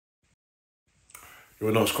You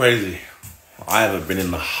know what's crazy? I haven't been in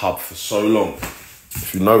the hub for so long.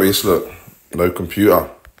 If you notice, look, no computer.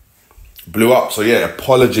 Blew up, so yeah,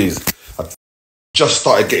 apologies. I just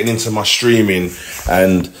started getting into my streaming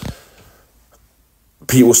and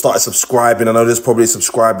people started subscribing. I know there's probably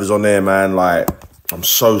subscribers on there, man. Like, I'm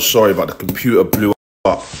so sorry, but the computer blew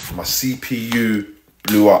up. My CPU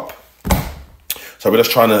blew up. So we're just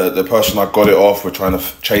trying to, the person I got it off, we're trying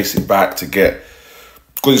to chase it back to get,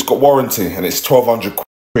 because it's got warranty and it's 1,200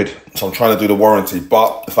 quid. So I'm trying to do the warranty.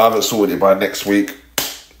 But if I haven't sorted it by next week,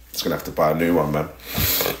 it's going to have to buy a new one, man.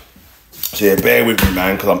 So yeah, bear with me,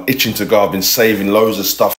 man, because I'm itching to go. I've been saving loads of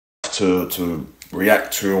stuff to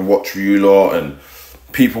react to and watch for you lot. And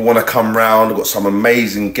people want to come round. I've got some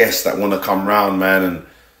amazing guests that want to come round, man. And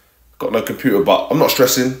got no computer, but I'm not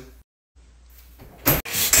stressing.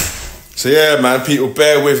 So yeah, man, people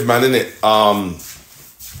bear with, man, innit?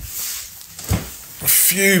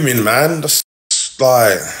 Fuming, man. That's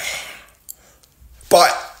like...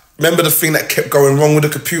 But remember the thing that kept going wrong with the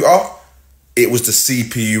computer? It was the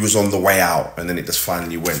CPU was on the way out, and then it just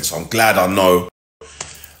finally went. So I'm glad I know.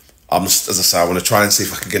 As I say, I want to try and see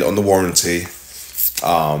if I can get it on the warranty.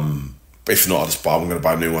 But if not, I'm going to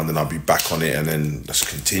buy a new one, then I'll be back on it, and then just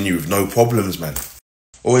continue with no problems, man.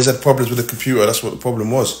 Always had problems with the computer. That's what the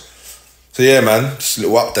problem was. So yeah, man, just a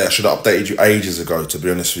little update. I should have updated you ages ago, to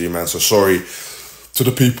be honest with you, man. So sorry to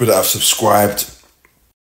the people that have subscribed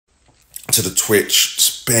to the Twitch.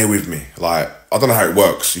 Just bear with me. Like, I don't know how it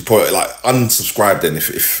works. You put it like unsubscribe then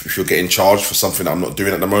if you're getting charged for something that I'm not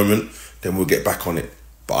doing at the moment, then we'll get back on it.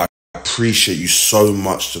 But I appreciate you so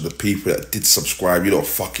much to the people that did subscribe. You lot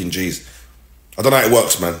fucking G's. I don't know how it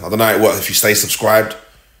works, man. I don't know how it works if you stay subscribed.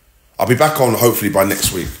 I'll be back on hopefully by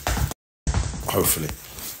next week. Hopefully.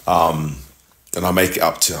 And I'll make it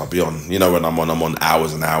up to, I'll be on, you know, when I'm on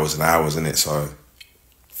hours and hours and hours, innit? So,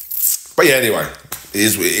 but yeah, anyway,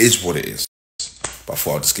 it is what it is. But I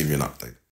thought I'd just give you an update.